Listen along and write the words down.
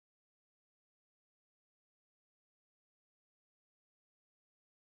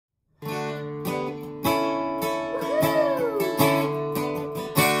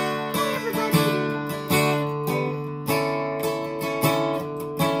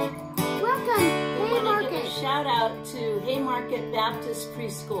Haymarket Baptist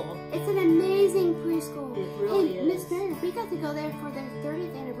Preschool. It's an amazing preschool. It really is. Miss Mary, we got to go there for their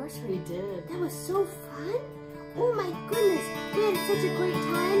 30th anniversary. We did. That was so fun. Oh my goodness, we had such a great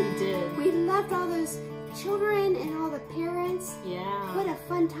time. We did. We loved all those children and all the parents. Yeah. What a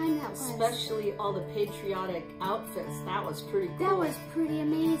fun time that was. Especially all the patriotic outfits. That was pretty cool. That was pretty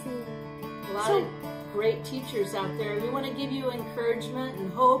amazing. A lot of great teachers out there. We want to give you encouragement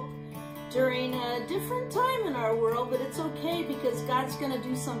and hope during a different time in our world, but it's okay because God's going to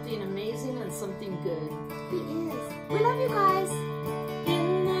do something amazing and something good. He is. We love you guys.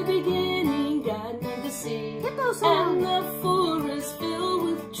 In the beginning, God made the sea Hippo song. and the forest filled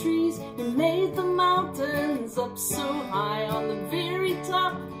with trees. He made the mountains up so high on the very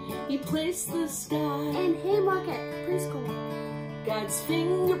top. He placed the sky. And Haymarket Preschool. God's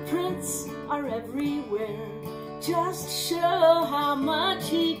fingerprints are everywhere. Just show how much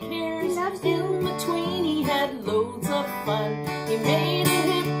He cares. He loves you. In between, He had loads of fun. He made a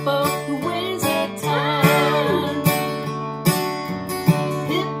hippo who weighs a ton.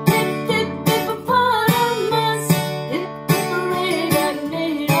 Hip, hip, hip, hippopotamus. Hip, hip, hooray, God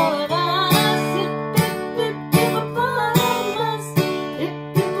made all of us. Hip, hip, hip, hippopotamus. Hip,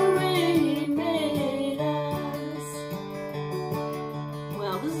 hip, hooray, He made us.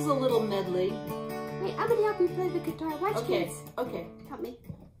 Well, this is a little medley. Wait, I'm gonna help you play the guitar. Watch, Okay, kids. okay. Help me.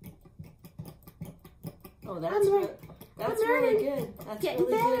 Oh, that's really good. That's Getting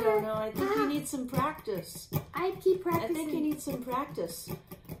really good. better. Oh no, I think you need some practice. I keep I practicing. think you need some practice.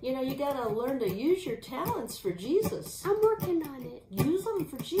 You know, you gotta learn to use your talents for Jesus. I'm working on it. Use them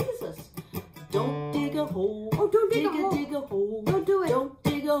for Jesus. Don't dig a hole. Oh, don't dig a hole. Dig a hole. Don't do it. Don't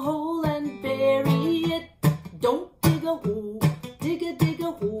dig a hole and bury it. Don't dig a hole. Dig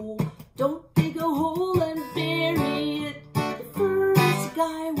a hole. Don't dig a hole and bury it. The first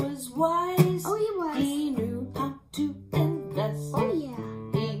guy was wise. Oh, he was. He knew how to invest. Oh, yeah.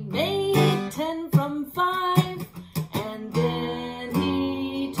 He made 10 from 5, and then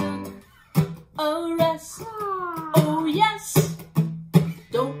he took a rest. Ah. Oh yes!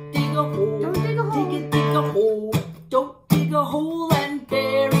 Don't dig a hole. Don't dig a hole. Dig a hole. Don't dig a hole and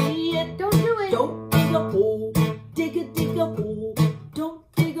bury it. Don't do it. Don't dig a hole. Dig a hole. Don't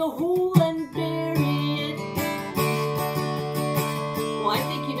dig a hole and bury it. Well, I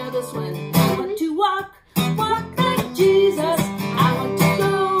think you know this one. I want to walk like Jesus. I want to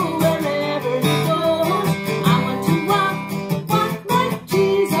go wherever He goes. I want to walk like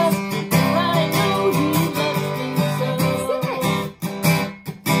Jesus. For I know He loves me so.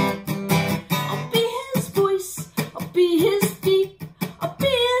 I'll be His voice. I'll be His feet. I'll be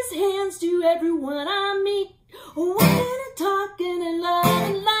His hands to everyone I meet. Walking and talking and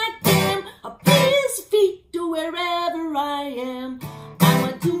loving like Him. I'll be His feet to wherever I am. I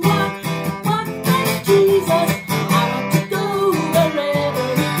want to walk like Jesus. I want to go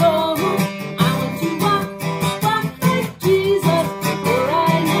wherever He goes. I want to walk like Jesus, for I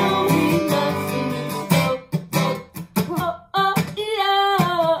know He loves me so. Oh, oh,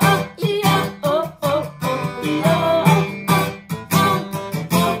 yeah, oh, yeah, oh, oh, oh, yeah, oh, oh,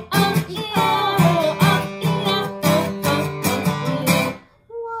 oh, yeah, oh, yeah.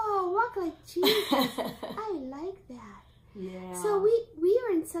 Whoa, walk like Jesus. I like that. Yeah. So we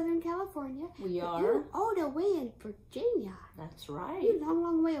are in Southern California. We but are. You're all the way in Virginia. That's right. You're a long,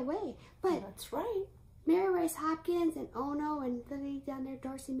 long way away. But That's right. Mary Rice Hopkins and Ono and the lady down there,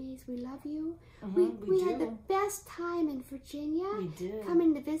 Darcie Mays, we love you. Mm-hmm, we had the best time in Virginia. We did.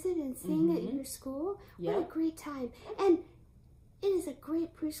 Coming to visit and sing at your school. What a Yep. great time. And it is a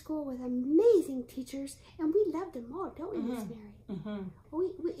great preschool with amazing teachers. And we love them all, don't we, Miss Mary?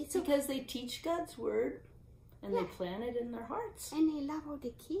 Mm-hmm. It's Because they teach God's word and Yeah. they plant it in their hearts. and they love all the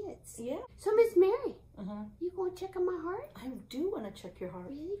kids. Yeah. So, Miss Mary, Uh-huh. you gonna check on my heart? I do want to check your heart.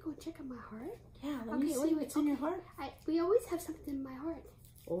 Really? Gonna check on my heart? Yeah, let me Okay, see wait, what's in your heart. We always have something in my heart.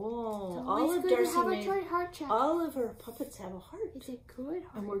 Oh, It's all always of good to Darcie have made, a heart check. all of her puppets have a heart. It's a good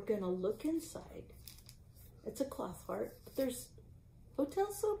heart. And we're going to look inside. It's a cloth heart. But there's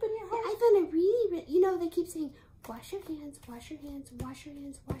hotel soap in your heart. I found it really, you know, they keep saying, wash your hands, wash your hands, wash your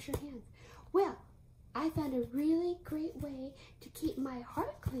hands, wash your hands. Well, I found a really great way to keep my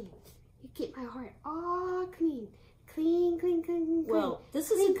heart clean. You keep my heart all clean. Clean, clean, clean, clean. Well, this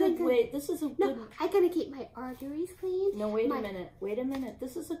is clean, a good clean, way. This is a good... No, I gotta keep my arteries clean. No, wait a minute. Wait a minute.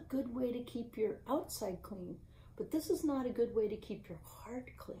 This is a good way to keep your outside clean. But this is not a good way to keep your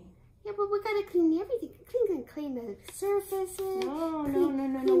heart clean. Yeah, but we gotta clean everything. Clean the surfaces. No,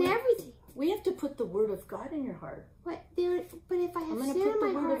 Clean everything. We have to put the Word of God in your heart. What? But if I have gonna sin put in the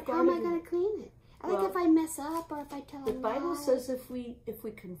my Word heart, of God how am I in gonna clean it? I like if I mess up or if I tell a lie. The Bible says if we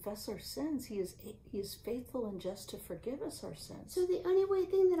confess our sins, He is faithful and just to forgive us our sins. So the only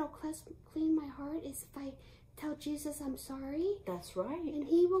thing that'll clean my heart is if I tell Jesus I'm sorry. That's right. And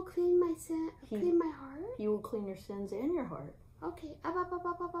He will clean my clean my heart. He will clean your sins and your heart. Okay.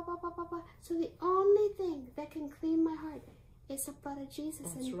 So the only thing that can clean my heart is the blood of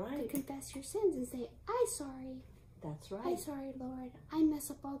Jesus. That's right. To confess your sins and say, I'm sorry. That's right. I'm sorry, Lord. I mess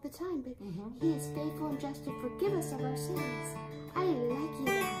up all the time, but He is faithful and just to forgive us of our sins. I like you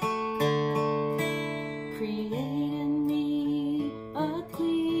that. Create in me a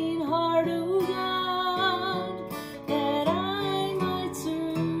clean heart, O God, that I might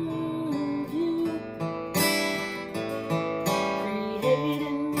serve you. Create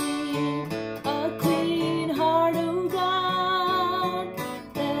in me a clean heart, O God,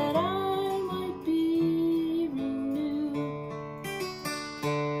 that I might be renewed.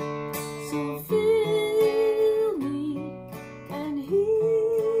 So fill me and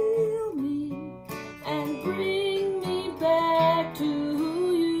heal me and bring me back to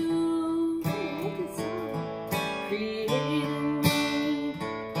you. Create in me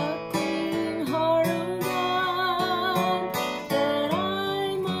a clean heart, O God, that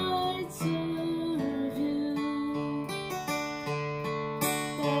I might serve you.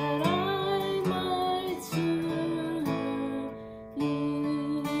 That I might serve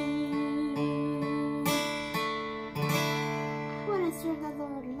you. I want to serve the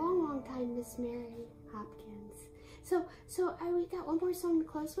Lord a long, long time, Miss Mary Hopkins. So we got one more song to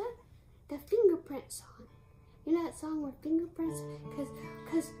close with, the Fingerprints song. You know that song with fingerprints?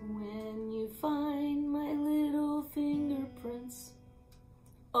 Cause When you find my little fingerprints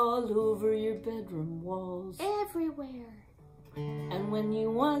all over your bedroom walls, everywhere. and when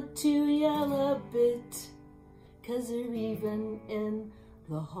you want to yell a bit, 'cause they're even in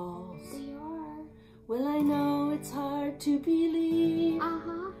the halls. They are. Well, I know it's hard to believe,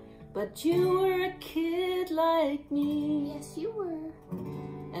 but you were a kid like me. Yes, you were.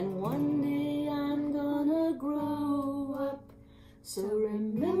 And one day I'm gonna grow up. So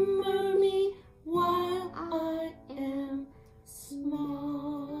remember me while I am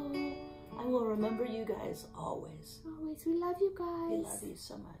small. I will remember you guys always. Always. We love you guys. We love you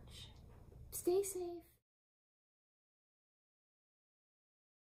so much. Stay safe.